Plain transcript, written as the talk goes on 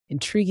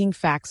Intriguing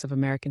facts of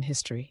American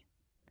history.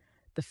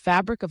 The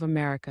fabric of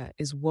America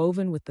is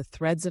woven with the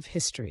threads of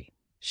history,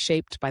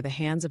 shaped by the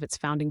hands of its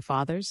founding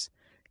fathers,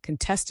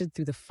 contested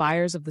through the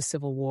fires of the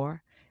Civil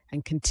War,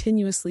 and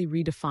continuously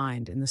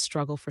redefined in the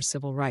struggle for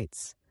civil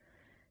rights.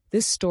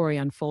 This story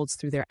unfolds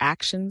through their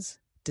actions,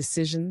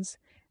 decisions,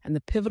 and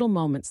the pivotal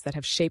moments that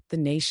have shaped the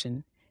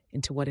nation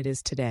into what it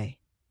is today.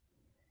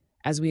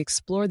 As we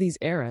explore these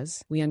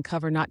eras, we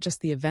uncover not just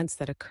the events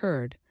that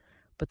occurred,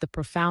 but the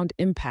profound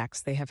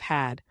impacts they have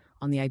had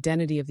on the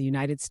identity of the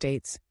United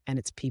States and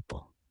its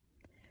people.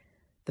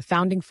 The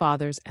Founding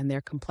Fathers and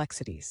their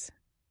complexities.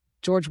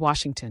 George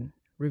Washington,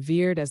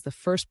 revered as the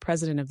first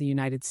president of the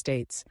United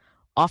States,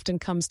 often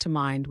comes to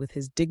mind with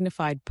his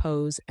dignified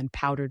pose and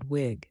powdered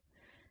wig.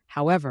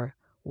 However,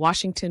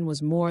 Washington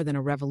was more than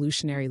a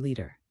revolutionary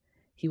leader.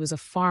 He was a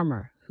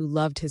farmer who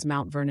loved his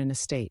Mount Vernon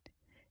estate.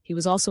 He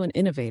was also an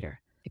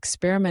innovator,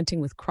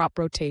 experimenting with crop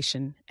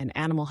rotation and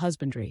animal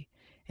husbandry,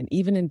 and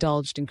even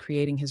indulged in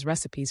creating his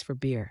recipes for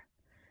beer.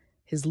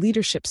 His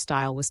leadership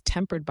style was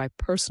tempered by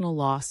personal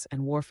loss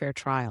and warfare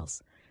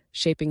trials,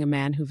 shaping a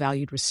man who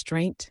valued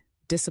restraint,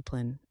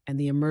 discipline, and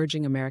the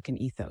emerging American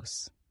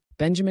ethos.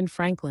 Benjamin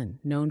Franklin,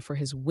 known for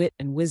his wit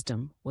and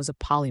wisdom, was a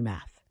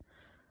polymath.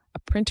 A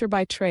printer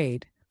by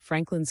trade,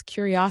 Franklin's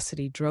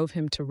curiosity drove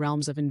him to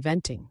realms of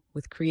inventing,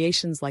 with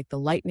creations like the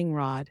lightning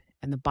rod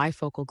and the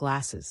bifocal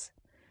glasses.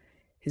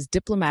 His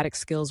diplomatic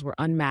skills were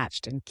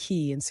unmatched and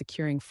key in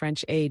securing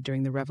French aid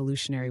during the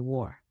Revolutionary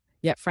War.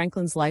 Yet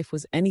Franklin's life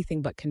was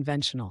anything but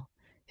conventional.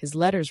 His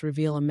letters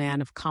reveal a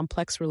man of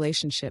complex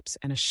relationships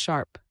and a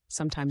sharp,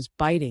 sometimes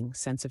biting,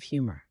 sense of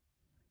humor.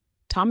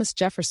 Thomas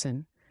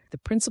Jefferson, the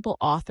principal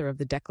author of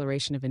the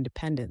Declaration of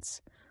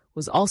Independence,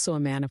 was also a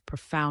man of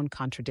profound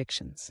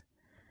contradictions.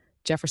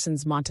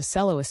 Jefferson's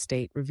Monticello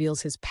estate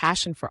reveals his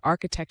passion for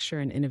architecture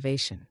and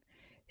innovation.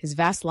 His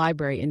vast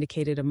library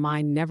indicated a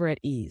mind never at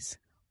ease,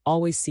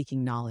 always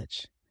seeking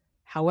knowledge.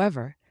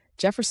 However,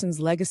 Jefferson's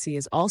legacy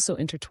is also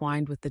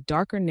intertwined with the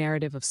darker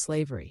narrative of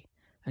slavery.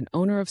 An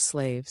owner of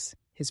slaves,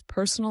 his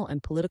personal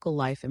and political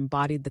life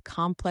embodied the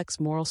complex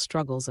moral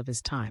struggles of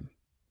his time.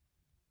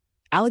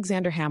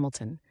 Alexander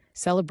Hamilton,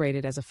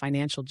 celebrated as a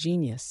financial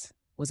genius,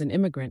 was an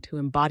immigrant who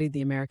embodied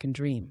the American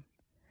dream.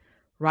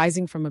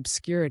 Rising from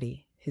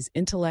obscurity, his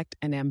intellect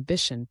and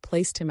ambition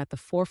placed him at the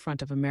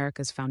forefront of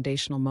America's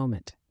foundational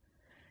moment.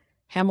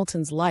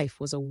 Hamilton's life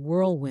was a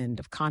whirlwind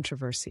of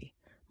controversy,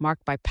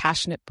 marked by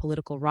passionate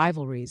political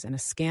rivalries and a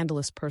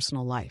scandalous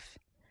personal life.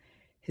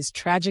 His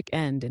tragic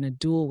end in a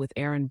duel with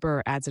Aaron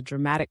Burr adds a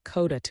dramatic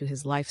coda to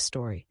his life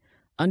story,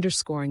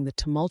 underscoring the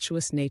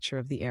tumultuous nature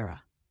of the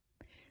era.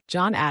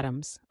 John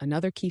Adams,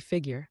 another key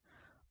figure,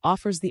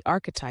 offers the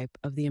archetype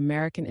of the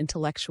American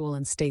intellectual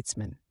and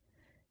statesman.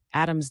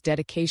 Adams'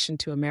 dedication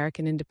to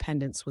American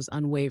independence was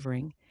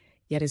unwavering,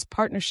 yet his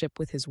partnership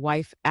with his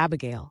wife,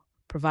 Abigail,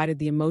 provided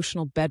the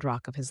emotional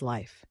bedrock of his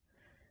life.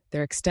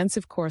 Their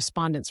extensive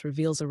correspondence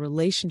reveals a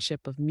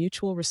relationship of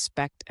mutual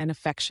respect and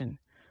affection,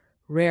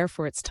 rare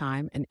for its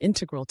time and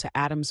integral to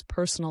Adams'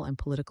 personal and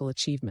political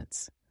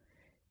achievements.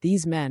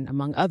 These men,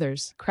 among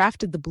others,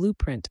 crafted the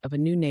blueprint of a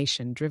new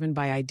nation driven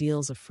by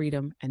ideals of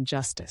freedom and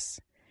justice.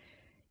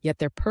 Yet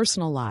their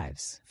personal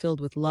lives, filled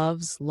with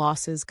loves,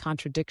 losses,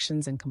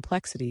 contradictions, and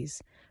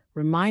complexities,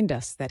 remind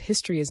us that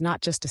history is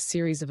not just a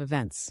series of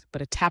events,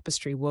 but a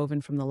tapestry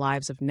woven from the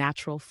lives of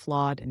natural,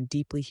 flawed, and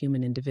deeply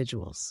human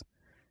individuals.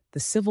 The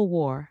Civil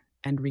War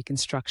and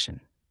Reconstruction.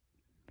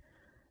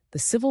 The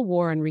Civil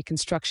War and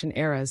Reconstruction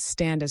eras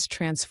stand as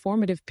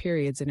transformative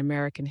periods in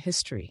American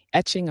history,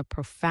 etching a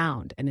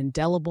profound and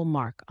indelible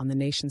mark on the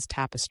nation's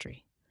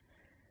tapestry.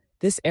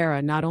 This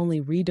era not only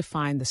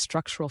redefined the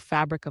structural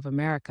fabric of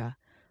America,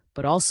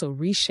 but also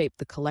reshaped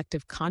the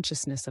collective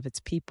consciousness of its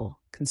people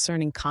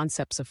concerning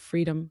concepts of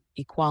freedom,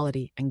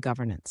 equality, and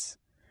governance.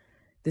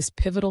 This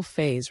pivotal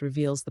phase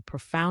reveals the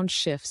profound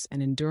shifts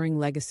and enduring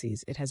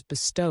legacies it has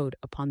bestowed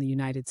upon the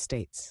United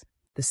States.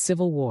 The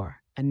Civil War,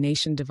 a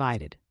nation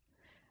divided.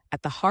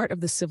 At the heart of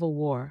the Civil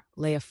War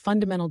lay a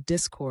fundamental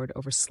discord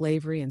over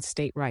slavery and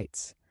state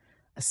rights,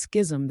 a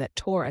schism that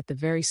tore at the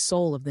very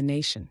soul of the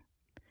nation.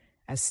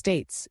 As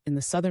states in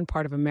the southern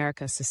part of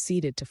America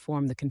seceded to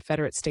form the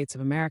Confederate States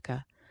of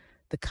America,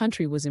 the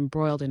country was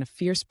embroiled in a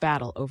fierce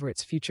battle over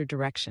its future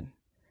direction.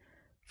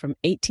 From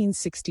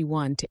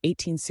 1861 to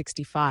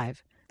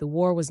 1865, the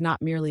war was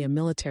not merely a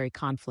military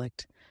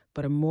conflict,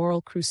 but a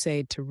moral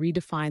crusade to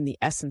redefine the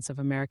essence of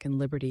American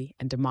liberty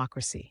and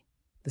democracy.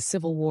 The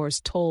Civil War's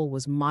toll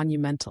was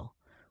monumental,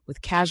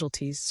 with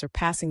casualties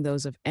surpassing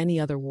those of any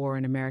other war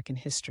in American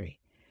history.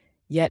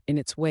 Yet, in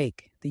its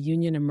wake, the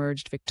Union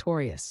emerged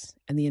victorious,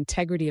 and the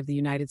integrity of the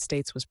United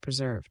States was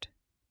preserved.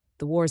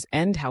 The war's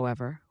end,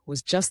 however,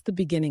 was just the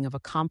beginning of a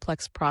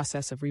complex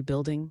process of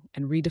rebuilding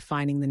and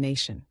redefining the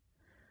nation.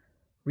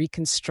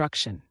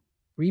 Reconstruction,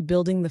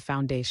 rebuilding the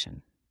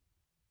foundation.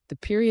 The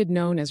period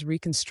known as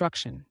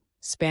Reconstruction,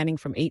 spanning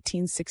from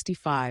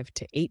 1865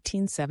 to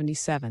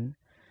 1877,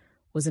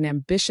 was an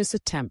ambitious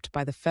attempt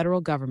by the federal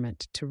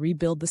government to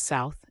rebuild the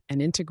South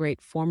and integrate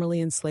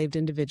formerly enslaved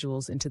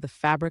individuals into the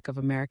fabric of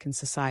American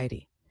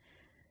society.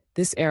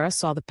 This era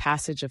saw the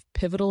passage of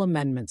pivotal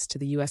amendments to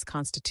the U.S.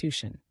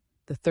 Constitution,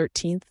 the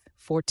 13th,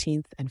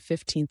 14th, and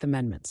 15th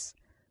Amendments,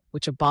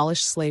 which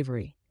abolished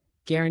slavery,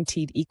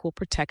 guaranteed equal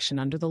protection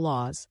under the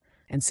laws,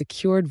 and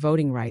secured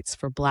voting rights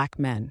for Black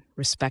men,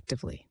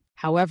 respectively.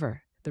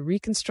 However, the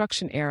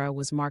Reconstruction era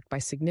was marked by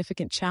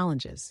significant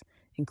challenges,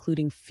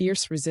 including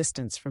fierce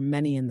resistance from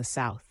many in the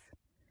South.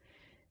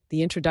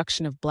 The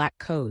introduction of Black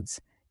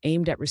codes,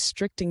 aimed at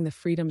restricting the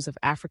freedoms of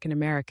African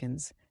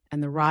Americans,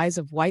 and the rise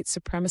of white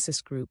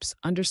supremacist groups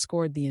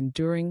underscored the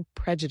enduring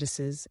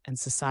prejudices and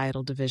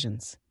societal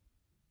divisions.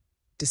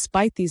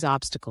 Despite these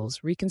obstacles,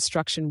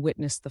 Reconstruction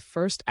witnessed the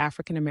first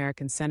African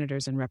American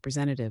senators and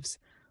representatives,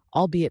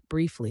 albeit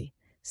briefly,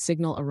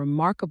 signal a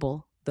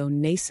remarkable, though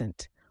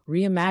nascent,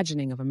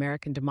 reimagining of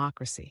American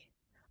democracy,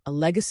 a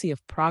legacy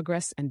of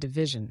progress and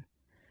division.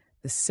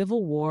 The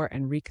Civil War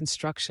and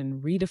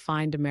Reconstruction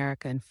redefined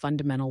America in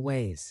fundamental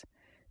ways.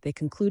 They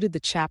concluded the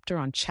chapter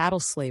on chattel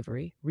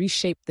slavery,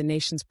 reshaped the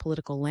nation's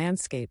political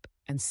landscape,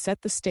 and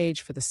set the stage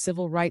for the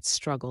civil rights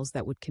struggles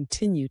that would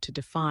continue to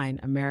define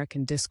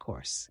American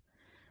discourse.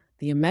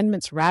 The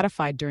amendments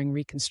ratified during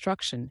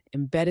Reconstruction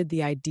embedded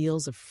the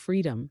ideals of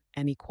freedom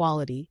and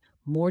equality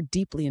more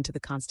deeply into the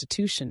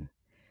Constitution,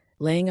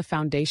 laying a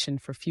foundation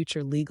for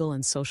future legal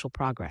and social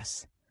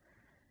progress.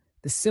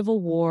 The Civil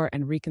War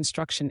and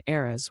Reconstruction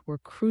eras were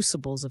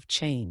crucibles of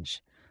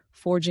change,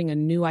 forging a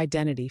new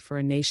identity for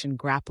a nation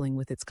grappling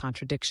with its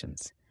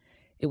contradictions.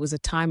 It was a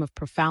time of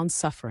profound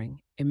suffering,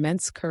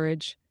 immense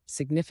courage,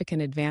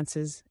 significant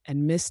advances,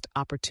 and missed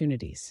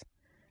opportunities.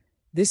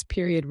 This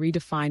period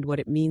redefined what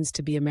it means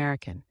to be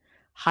American,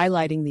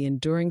 highlighting the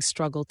enduring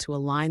struggle to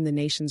align the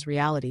nation's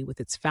reality with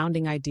its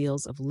founding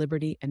ideals of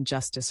liberty and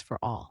justice for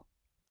all.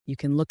 You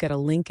can look at a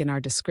link in our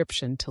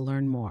description to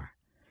learn more.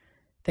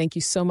 Thank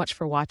you so much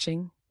for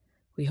watching.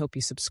 We hope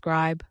you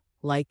subscribe,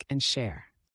 like, and share.